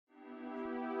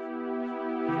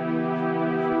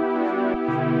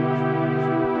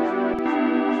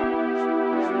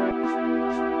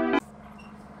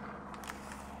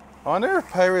I wonder if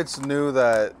pirates knew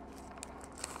that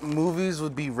movies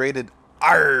would be rated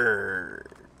R.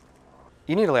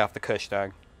 You need to lay off the kush,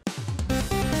 dog.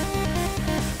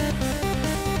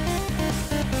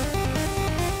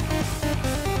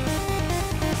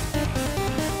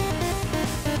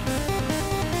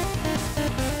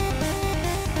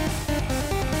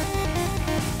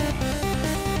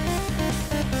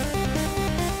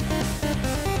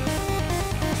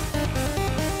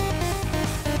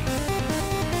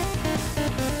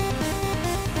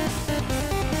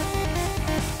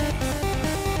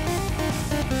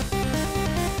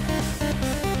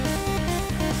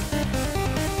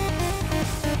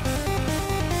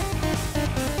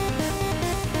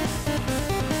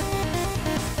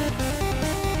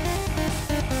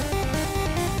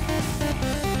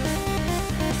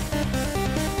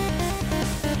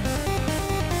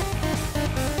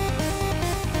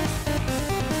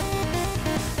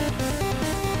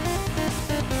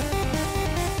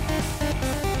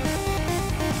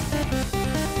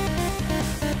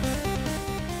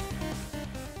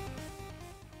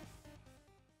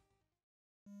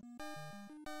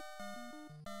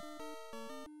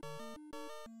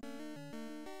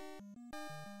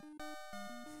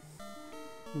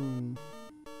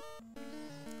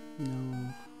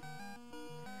 No.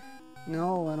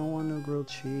 No, I don't want no grilled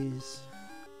cheese.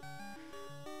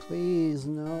 Please,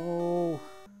 no.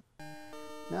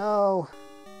 No.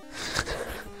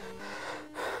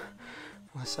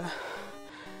 Melissa?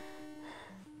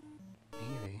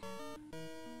 Evie?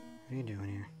 What are you doing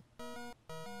here?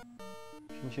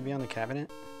 Shouldn't you be on the cabinet?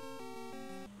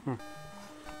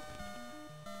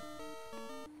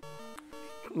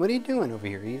 What are you doing over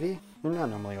here, Evie? You're not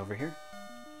normally over here.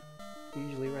 You're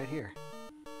usually right here.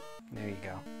 There you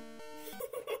go.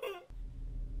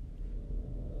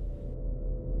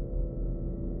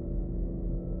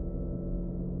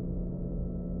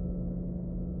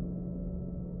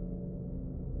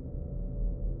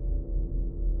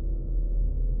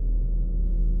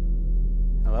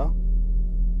 Hello?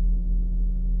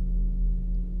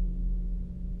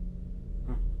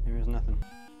 There was nothing.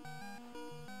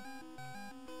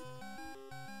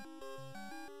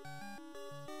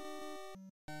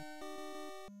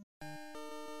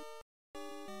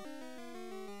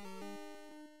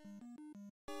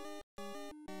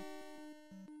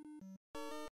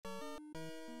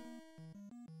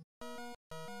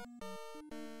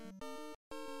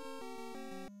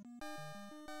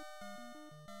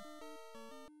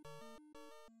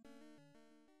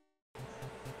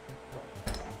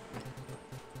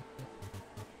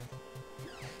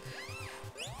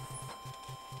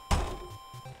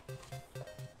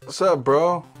 What's up,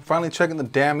 bro? Finally checking the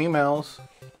damn emails.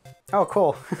 Oh,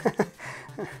 cool.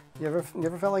 You ever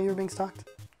felt like you were being stalked?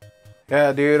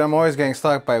 Yeah, dude, I'm always getting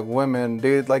stalked by women,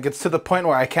 dude. Like, it's to the point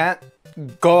where I can't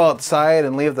go outside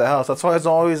and leave the house. That's why it's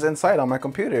always inside on my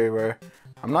computer, where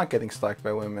I'm not getting stalked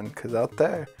by women. Because out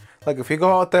there, like, if you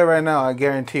go out there right now, I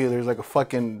guarantee you there's like a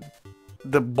fucking...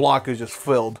 the block is just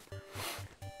filled.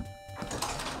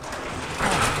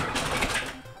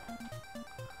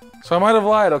 So I might have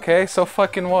lied, okay? So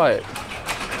fucking what?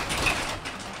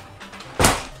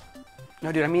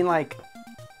 No, dude, I mean like,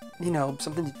 you know,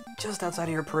 something just outside of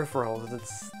your peripheral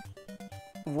that's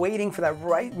waiting for that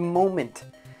right moment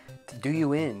to do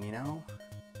you in, you know?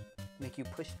 Make you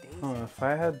push daisy. Oh, if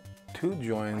I had 2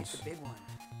 joints, the big one.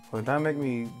 would that make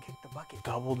me Kick the bucket.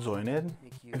 double jointed?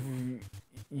 Make you, If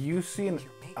you see an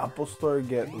Apple store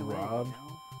get do you in, you robbed, know?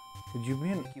 would you be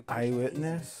an Make you push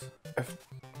eyewitness? If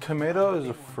tomato is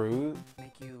a fruit,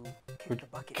 Make you kick would the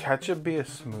bucket. ketchup be a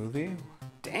smoothie?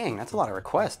 Dang, that's a lot of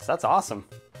requests. That's awesome.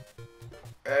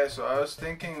 Hey, so I was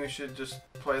thinking we should just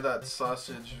play that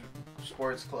sausage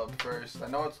sports club first. I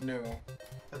know it's new.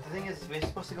 But the thing is, we're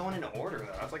supposed to go in order,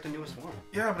 though. That's like the newest one.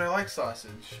 Yeah, but I like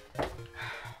sausage. I'm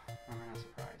not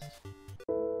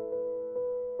surprised.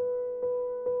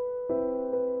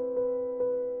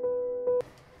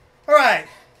 All right,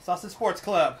 Sausage Sports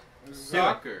Club.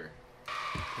 Soccer.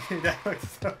 Dude, that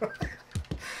looks so...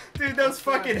 Dude, those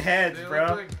fucking heads, They bro.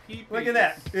 look like peepees. Look at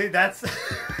that. Dude, that's...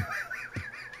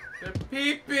 They're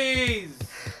peepees.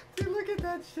 Dude, look at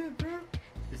that shit, bro.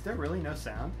 Is there really no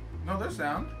sound? No, there's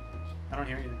sound. I don't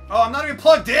hear anything. Oh, I'm not even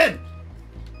plugged in!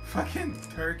 Fucking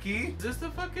turkey. Is this the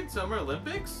fucking Summer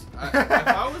Olympics?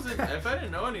 If I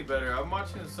didn't know any better, I'm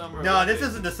watching the Summer No, Olympics. this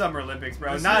isn't the Summer Olympics,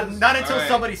 bro. This Not is- until Alright.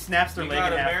 somebody snaps their We leg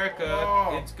got in half. America.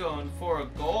 Oh. It's going for a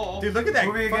goal. Dude, look at that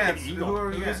Who are we fucking against? eagle. Who are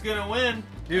we Who's against? gonna win?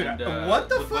 Dude, And, what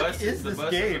the fuck bus- is the this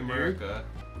bus game, of America.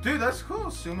 Dude, that's cool.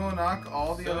 Sumo knock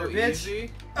all the So other... bitch.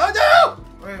 easy. Oh,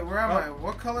 no! Wait, where am I?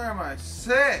 What color am I?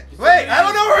 Sit! Wait, I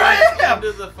don't know where I am!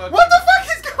 Into the fucking- What the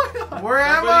fuck is going Where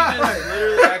am Somebody I? just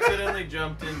literally accidentally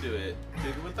jumped into it.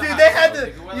 Take it with the Dude, hat, they had no, to.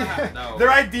 take it with the hat, no.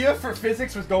 Their idea for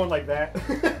physics was going like that.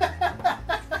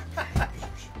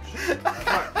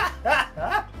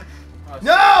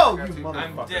 No, I got you two.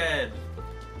 motherfucker. I'm dead.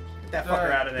 Get that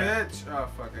fucker out of there. Bitch. Oh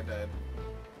fuck, I died.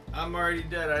 I'm already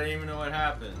dead. I didn't even know what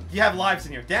happened. You have lives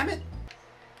in here. Damn it.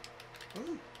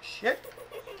 Ooh, shit.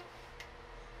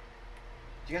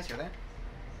 Did you guys hear that?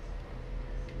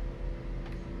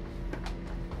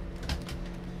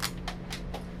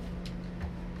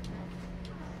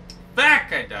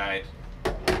 Back! I died.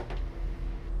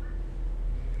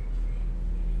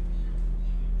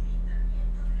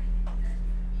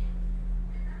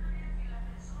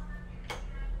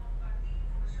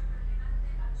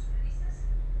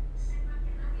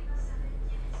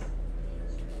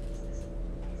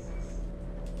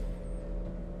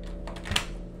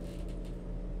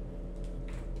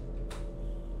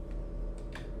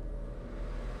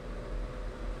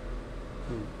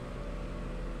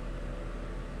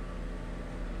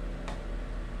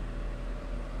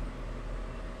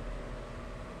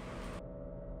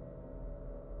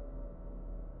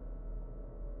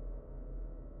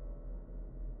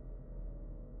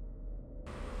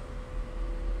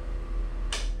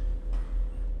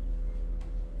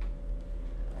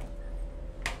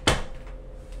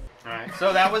 Alright,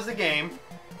 so that was the game.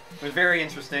 It was very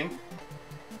interesting.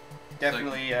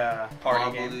 Definitely a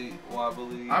party game.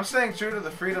 Wobbly. I'm staying true to the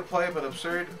free-to-play but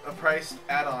absurd priced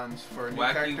add-ons for new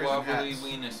Wacky characters wobbly and hats.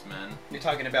 weenus, man. You're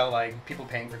talking about like people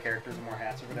paying for characters and more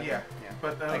hats or whatever? Yeah, Yeah.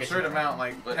 but an I guess absurd you're right. amount,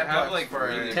 like But 10 have, bucks like, for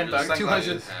really a 10 bucks,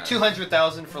 Sunglasses.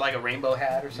 200,000 for like a rainbow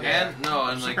hat or something. And no,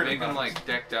 and like Super make them bucks. like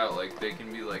decked out, like they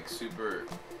can be like super,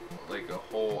 like a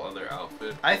whole other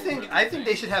outfit. I over think the they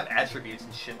thing. should have attributes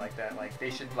and shit like that. Like they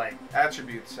should like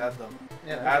attributes. Add them.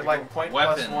 yeah, Add like point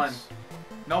Weapons. +1.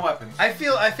 No weapons. I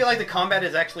feel like the combat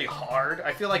is actually hard.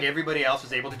 I feel like everybody else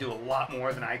was able to do a lot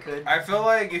more than I could. I feel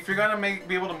like if you're gonna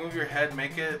be able to move your head,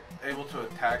 make it able to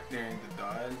attack during the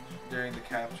dodge, during the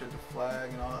capture, the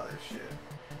flag, and all that other shit.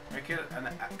 Make it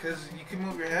because you can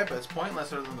move your head, but it's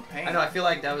pointless other than the pain. I know. I feel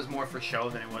like that was more for show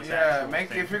than it was. Yeah, actual make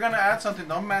thing. if you're gonna add something,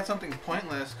 don't add something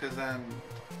pointless, because then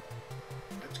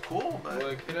it's cool, but Well,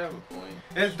 it could have a point.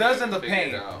 it does in the Figure it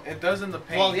paint. out. It does in the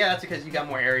paint. Well, yeah, that's because you got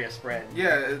more area spread.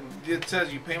 Yeah, it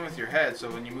says you paint with your head, so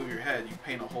when you move your head, you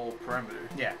paint a whole perimeter.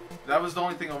 Yeah. That was the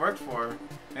only thing it worked for.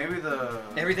 Maybe the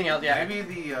Everything else, yeah. Maybe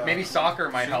the Maybe soccer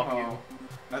might help sumo. you.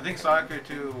 I think soccer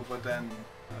too, but then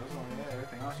that was only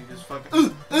everything else you just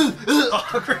fucking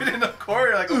awkward in the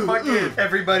corner like a fucking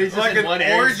Everybody's just like in an one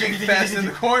area. orgy fest in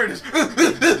the corner. Just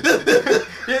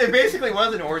Yeah, it basically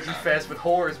was an orgy fest with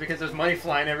whores because there's money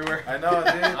flying everywhere. I know,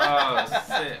 dude. Oh,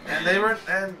 shit, man. And they weren't.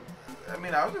 And I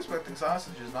mean, I was expecting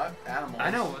sausages, not animals. I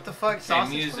know, what the fuck? Hey,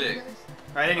 Sausage music.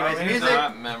 Right, anyways, I mean, music. It's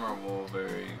not memorable,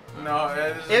 very. No,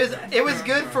 It was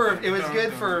good for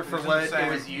It's what insane.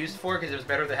 it was used for because it was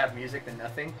better to have music than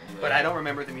nothing. But Yeah. I don't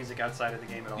remember the music outside of the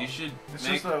game at all. You should It's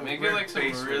make, just a make it weird like some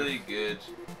bass really good,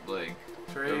 like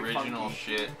It's very original funky.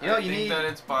 shit. You know, I you think need- that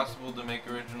it's possible to make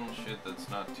original shit that's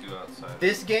not too outside.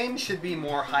 This game should be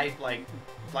more hype,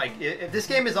 this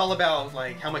game is all about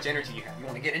like how much energy you have. You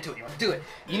want to get into it. You want to do it.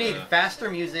 You need Yeah. faster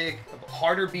music, a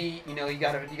harder beat. You know, you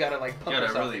gotta like pump gotta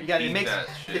yourself. really You gotta beat make that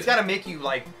shit. it's gotta make you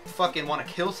like fucking want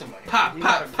to kill somebody. Pop, you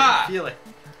pop, gotta pop. feel it.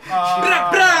 Brah,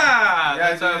 brah! Yeah,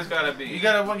 That's how dude, it's gotta be. You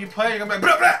gotta when you play, you're gonna be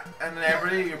like, blah, blah, and then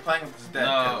everybody you're playing with is dead.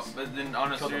 No, 'cause- but then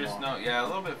on a Kill them serious all. note, yeah, a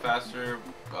little bit faster,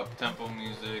 up-tempo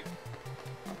music,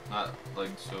 not like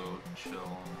so chill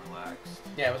and relaxed.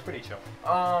 Yeah, it was pretty chill.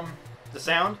 um, The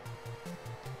sound.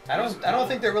 I don't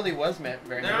think there really was meant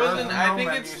very There much. was wasn't. no I think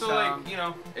menu it's still sound. like, you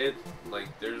know, it like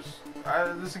there's.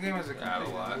 this game is a Add a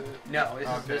complete- lot. No, Okay.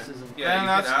 this isn't. Yeah, Then you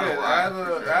that's could add a good. lot, Add, for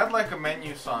sure. add like a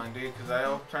menu song, dude, because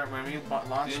I turned when we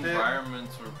launched The it.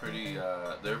 environments were pretty.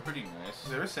 They're pretty nice.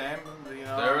 They were saying, you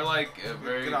know, They were like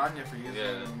very. good on you for using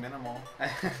yeah. minimal.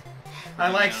 I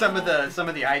like some of the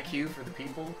IQ for the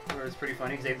people, where it's pretty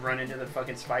funny because they'd run into the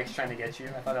fucking spikes trying to get you.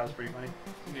 I thought that was pretty funny.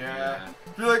 Yeah.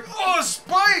 You're like, oh,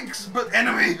 spikes, but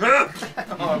enemy. oh,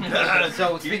 I'm dead.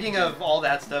 So speaking of all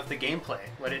that stuff, the gameplay.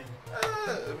 What did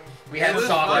we It had was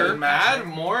soccer? fun. Add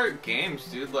more games,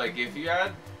 dude. Like if you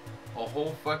add a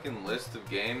whole fucking list of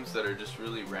games that are just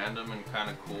really random and kind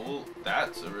of cool,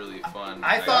 that's a really fun.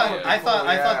 I thought idea. I thought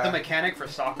Yeah. the mechanic for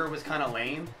soccer was kind of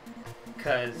lame.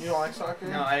 Cause You don't like soccer?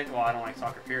 no, I don't like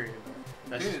soccer. Period.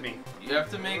 That's just Dude. me. You have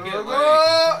to make it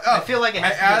like. I feel like it I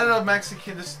has to added be, a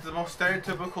Mexican. This is the most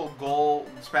stereotypical goal,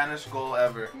 Spanish goal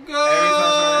ever.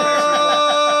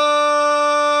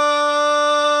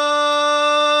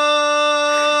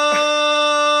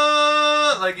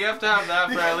 Like you have to have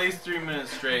that for at least 3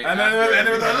 minutes straight. And then after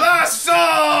it was the everything.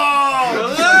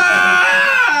 lasso!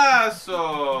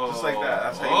 So Just like that.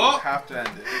 That's how you have to end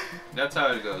it. That's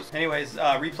how it goes. Anyways,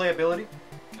 replayability.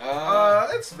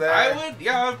 It's there.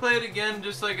 I would play it again.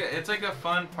 Just like it's like a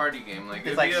fun party game. Like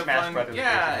it'd like be a Smash fun, Brothers,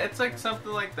 Yeah, basically. it's like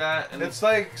something like that. And It's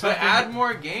like but something. add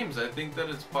more games. I think that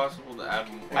it's possible to add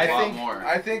a lot more.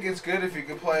 I think it's good if you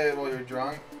can play it while you're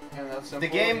drunk, and that's simple.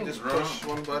 The game- you just push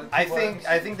one button. I two think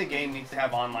buttons. the game needs to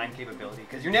have online capability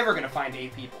because you're never gonna find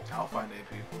 8 people. I'll find 8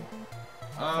 people.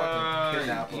 Fucking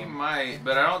kidnap You them. might,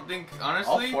 but I don't think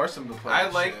honestly. I'll force them to play. I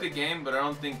that like shit. the game, but I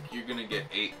don't think you're gonna get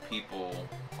 8 people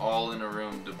all in a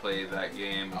room to play that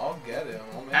game. I'll get it.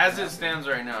 I'll make As it it stands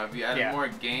right now, if you added Yeah. more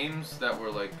games that were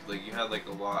like you had like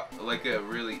a lot, like a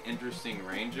really interesting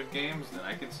range of games, then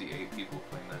I could see 8 people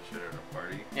playing that shit at a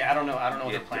party. Yeah, I don't know what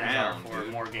the Get plans down, are for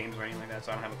dude. more games or anything like that,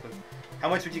 so I don't have a clue. How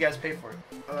much would you guys pay for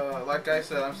it? Like I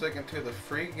said, I'm sticking to the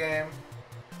free game.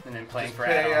 And then playing Just for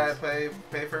pay, add-ons.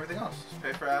 pay for everything else. Just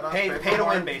pay for add-ons. Pay for to more-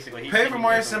 win, basically. He's Pay saying for you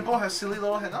more pay to simple, win. has silly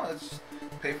little no, it's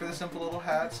pay for the simple little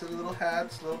hats, little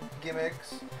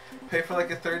gimmicks. Pay for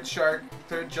like a third shark,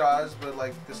 third Jaws, but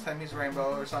like this time he's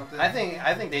rainbow or something. I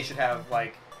think they should have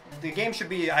like the game should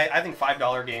be I think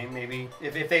 $5 game maybe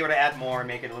if they were to add more and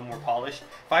make it a little more polished.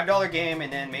 $5 game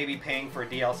and then maybe paying for a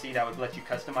DLC that would let you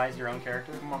customize your own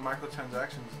character. Come on,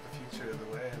 microtransactions is the future of the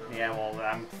way. Though. Yeah, well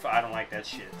I don't like that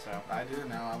shit. So I do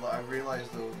now. I realize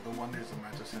the wonders of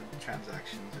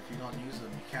microtransactions. If you don't use them,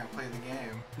 you can't play the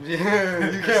game. yeah,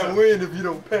 you can't win if you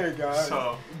don't pay, guys.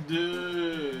 So,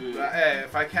 Dude, hey,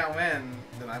 if I can't win,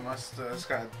 then I must just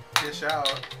gotta dish out.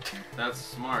 that's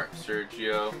smart,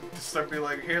 Sergio. Just start being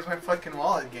like, here's my fucking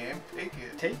wallet, game. Take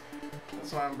it. Take.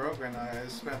 That's why I'm broke right now. I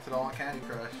spent it all on Candy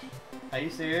Crush. Are you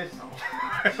serious? No.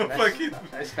 I don't fucking.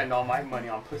 I spend all my money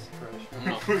on Pussy Crush.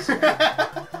 No.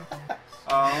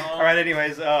 All right.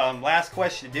 Anyways, last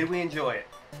question. Did we enjoy it?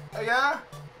 Yeah.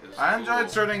 It's I enjoyed cool.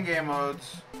 certain game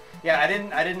modes. Yeah, I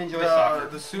didn't enjoy soccer.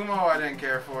 The sumo I didn't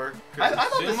care for. I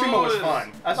thought the sumo was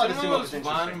fun. I thought the sumo sumo was fun,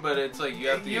 interesting. but it's like you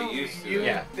have to get used to it.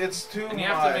 Yeah. It's too And much. you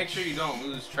have to make sure you don't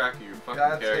lose track of your fucking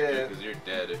That's character it. because you're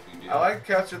dead if you do. I like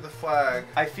Capture the Flag.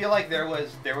 I feel like there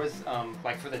was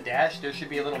like for the dash there should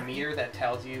be a little meter that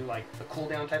tells you like the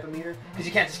cooldown type of meter because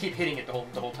you can't just keep hitting it the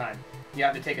whole time. You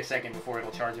have to take a second before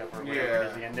it'll charge up or whatever it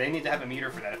is. Yeah. And they need to have a meter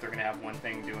for that if they're gonna have one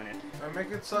thing doing it. Or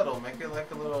make it subtle. Make it like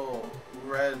a little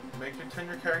red. Turn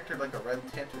your character like a red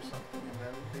tint or something,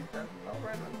 and then no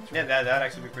red. Yeah, that'd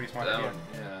actually be pretty smart. that idea. one,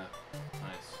 yeah,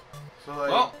 nice. So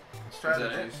like Well,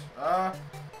 strategies.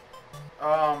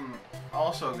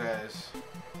 Also, guys,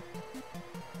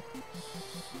 this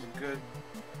is good.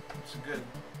 It's good.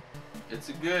 It's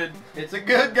a good. It's a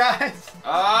good guys.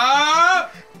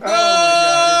 Ah! Oh my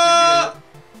god,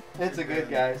 it's a good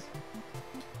guys.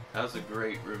 That was a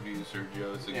great review,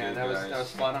 Sergio. It's a Yeah, good that was- guys. that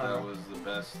was fun, huh? That was the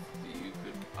best that you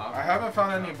could offer. I haven't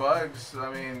found any bugs. I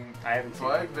mean, I haven't seen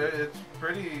bug. it. It's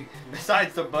pretty.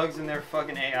 Besides the bugs in their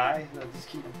fucking AI that just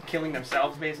keep killing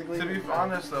themselves basically. To be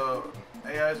honest, though,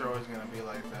 AIs are always gonna be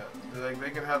like that. Like they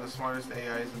could have the smartest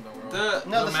AIs in the world.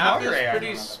 No, the the map smarter is AI pretty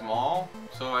don't have that. small,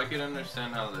 so I could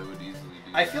understand how they would easily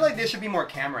do I that. feel like there should be more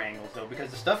camera angles though,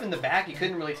 because the stuff in the back you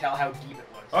couldn't really tell how deep it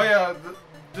was. Oh yeah,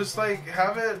 just like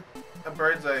have it a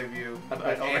bird's eye view, An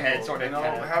but overhead angled, sort of You know,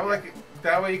 kinda, have yeah. like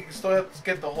that way you can still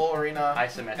get the whole arena,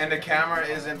 Isometric. and the camera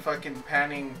isn't fucking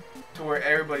panning to where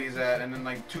everybody's at, and then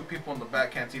like 2 people in the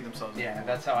back can't see themselves. Yeah, anymore.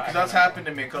 that's how I. 'Cause that's happened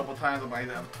to me a couple times. I'm like,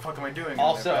 what the fuck am I doing? And I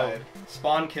Also, died.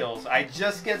 spawn kills. I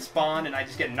just get spawned and I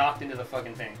just get knocked into the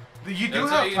fucking thing. You do That's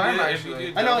how have you time do it. If actually.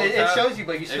 you do I know it double tap- shows you,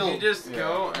 but you still. If you just Yeah.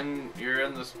 go and you're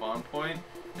in the spawn point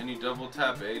and you double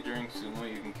tap A during sumo,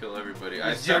 you can kill everybody.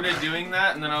 I Just jump. started doing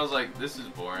that and then I was like, this is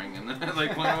boring, and then I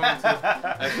like went over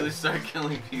to actually start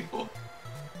killing people.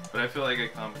 But I feel like I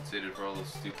compensated for all those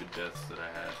stupid deaths that I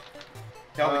had.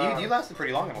 No, but you lasted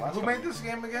pretty long in the last Who one. made this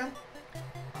game again?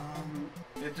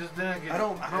 It just didn't get. I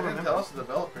don't It didn't remember. tell us the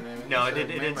developer name. No, just it said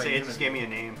made didn't by say. It just Unity. gave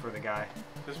me a name for the guy.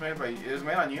 Just made by. It was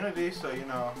made on Unity, so you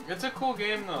know. It's a cool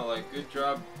game though. Like, good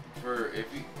job for if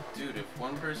you, dude. If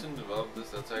one person developed this,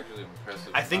 that's actually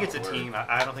impressive. I think it's a amount of work. team.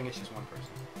 I don't think it's just one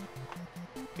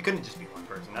person. It couldn't just be one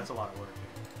person. That's a lot of work.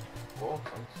 Well,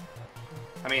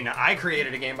 I mean, I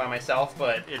created a game by myself,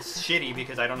 but it's shitty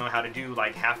because I don't know how to do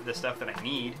like half of the stuff that I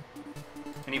need.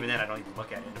 And even then, I don't even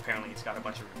look at it. And apparently, it's got a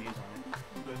bunch of reviews on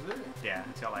it. Does it? Yeah,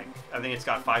 it's got like I think it's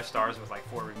got 5 stars with like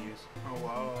 4 reviews. Oh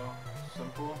wow.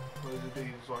 Simple. What did it do?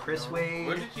 You just walk Chris around? Wade.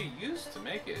 What did you use to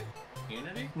make it?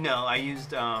 Unity? No, I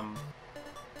used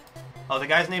Oh, the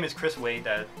guy's name is Chris Wade.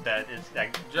 That is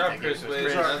that. Good job, Chris Wade.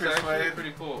 Chris. That's Chris actually Wade.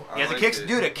 pretty cool. He has a liked it.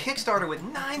 dude, a Kickstarter with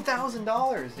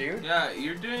 $9,000, dude. Yeah,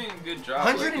 you're doing a good job.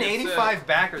 185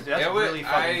 backers. Dude. That's really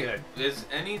fucking good. Is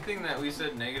anything that we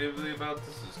said negatively about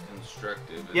this is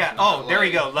constructive? It's Yeah. not Oh, there we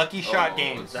like- go. Lucky Shot Oh,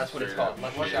 Games. it's That's what it's straight called.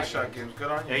 up Lucky shit. Shot Shot Games. games.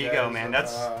 Good on you. There you go, guys. man.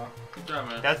 That's Good job,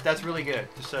 man. that's really good.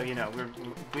 Just so you know,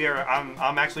 we are.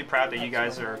 I'm actually proud that you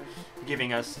guys are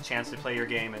giving us a chance to play your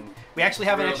game, and we actually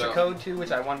have an Real extra though. code too,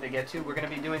 which I wanted to get to. We're going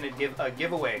to be doing a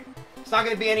giveaway. It's not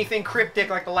going to be anything cryptic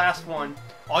like the last one.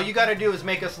 All you got to do is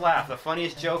make us laugh. The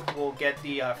funniest joke will get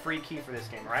the free key for this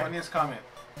game, right? Funniest comment.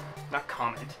 Not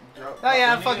comment. Joke. Oh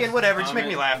yeah, Funniest fucking whatever. Just make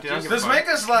me comment. laugh, dude. I don't give a Just fuck. make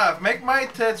us laugh. Make my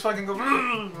tits fucking go when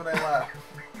I laugh.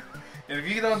 And if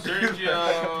you don't do that,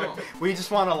 Sergio. We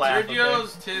just want to laugh. Okay?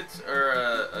 Sergio's tits are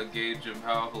a gauge of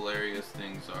how hilarious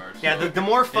things are. Yeah, So the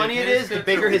more funny if it his is, the tits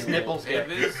bigger are- his nipples If get.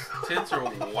 his tits are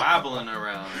wobbling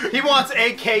around, He wants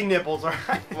AK nipples,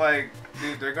 alright? like,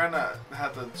 dude, they're gonna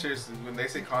have to seriously when they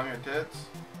say calm your tits.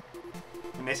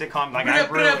 When they say calm, like I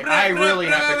really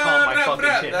have to calm my fucking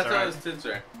tits, That's how alright? his tits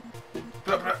are.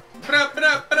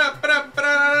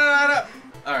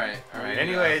 Alright, Alright,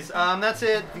 anyways, that's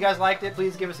it. If you guys liked it,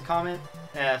 please give us a comment,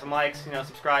 some likes,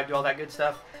 subscribe, do all that good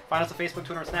stuff. Find us on Facebook,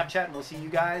 Twitter, and Snapchat, and we'll see you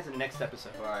guys in the next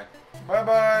episode. Bye. Bye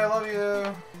bye. Love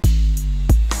you.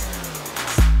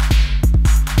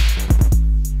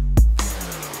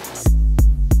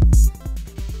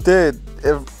 Dude,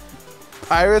 if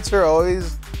pirates are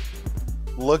always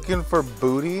looking for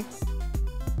booty,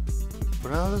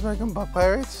 wouldn't that just make them butt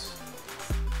pirates?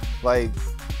 Like,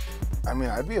 I mean,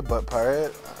 I'd be a butt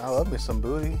pirate. I love me some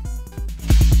booty.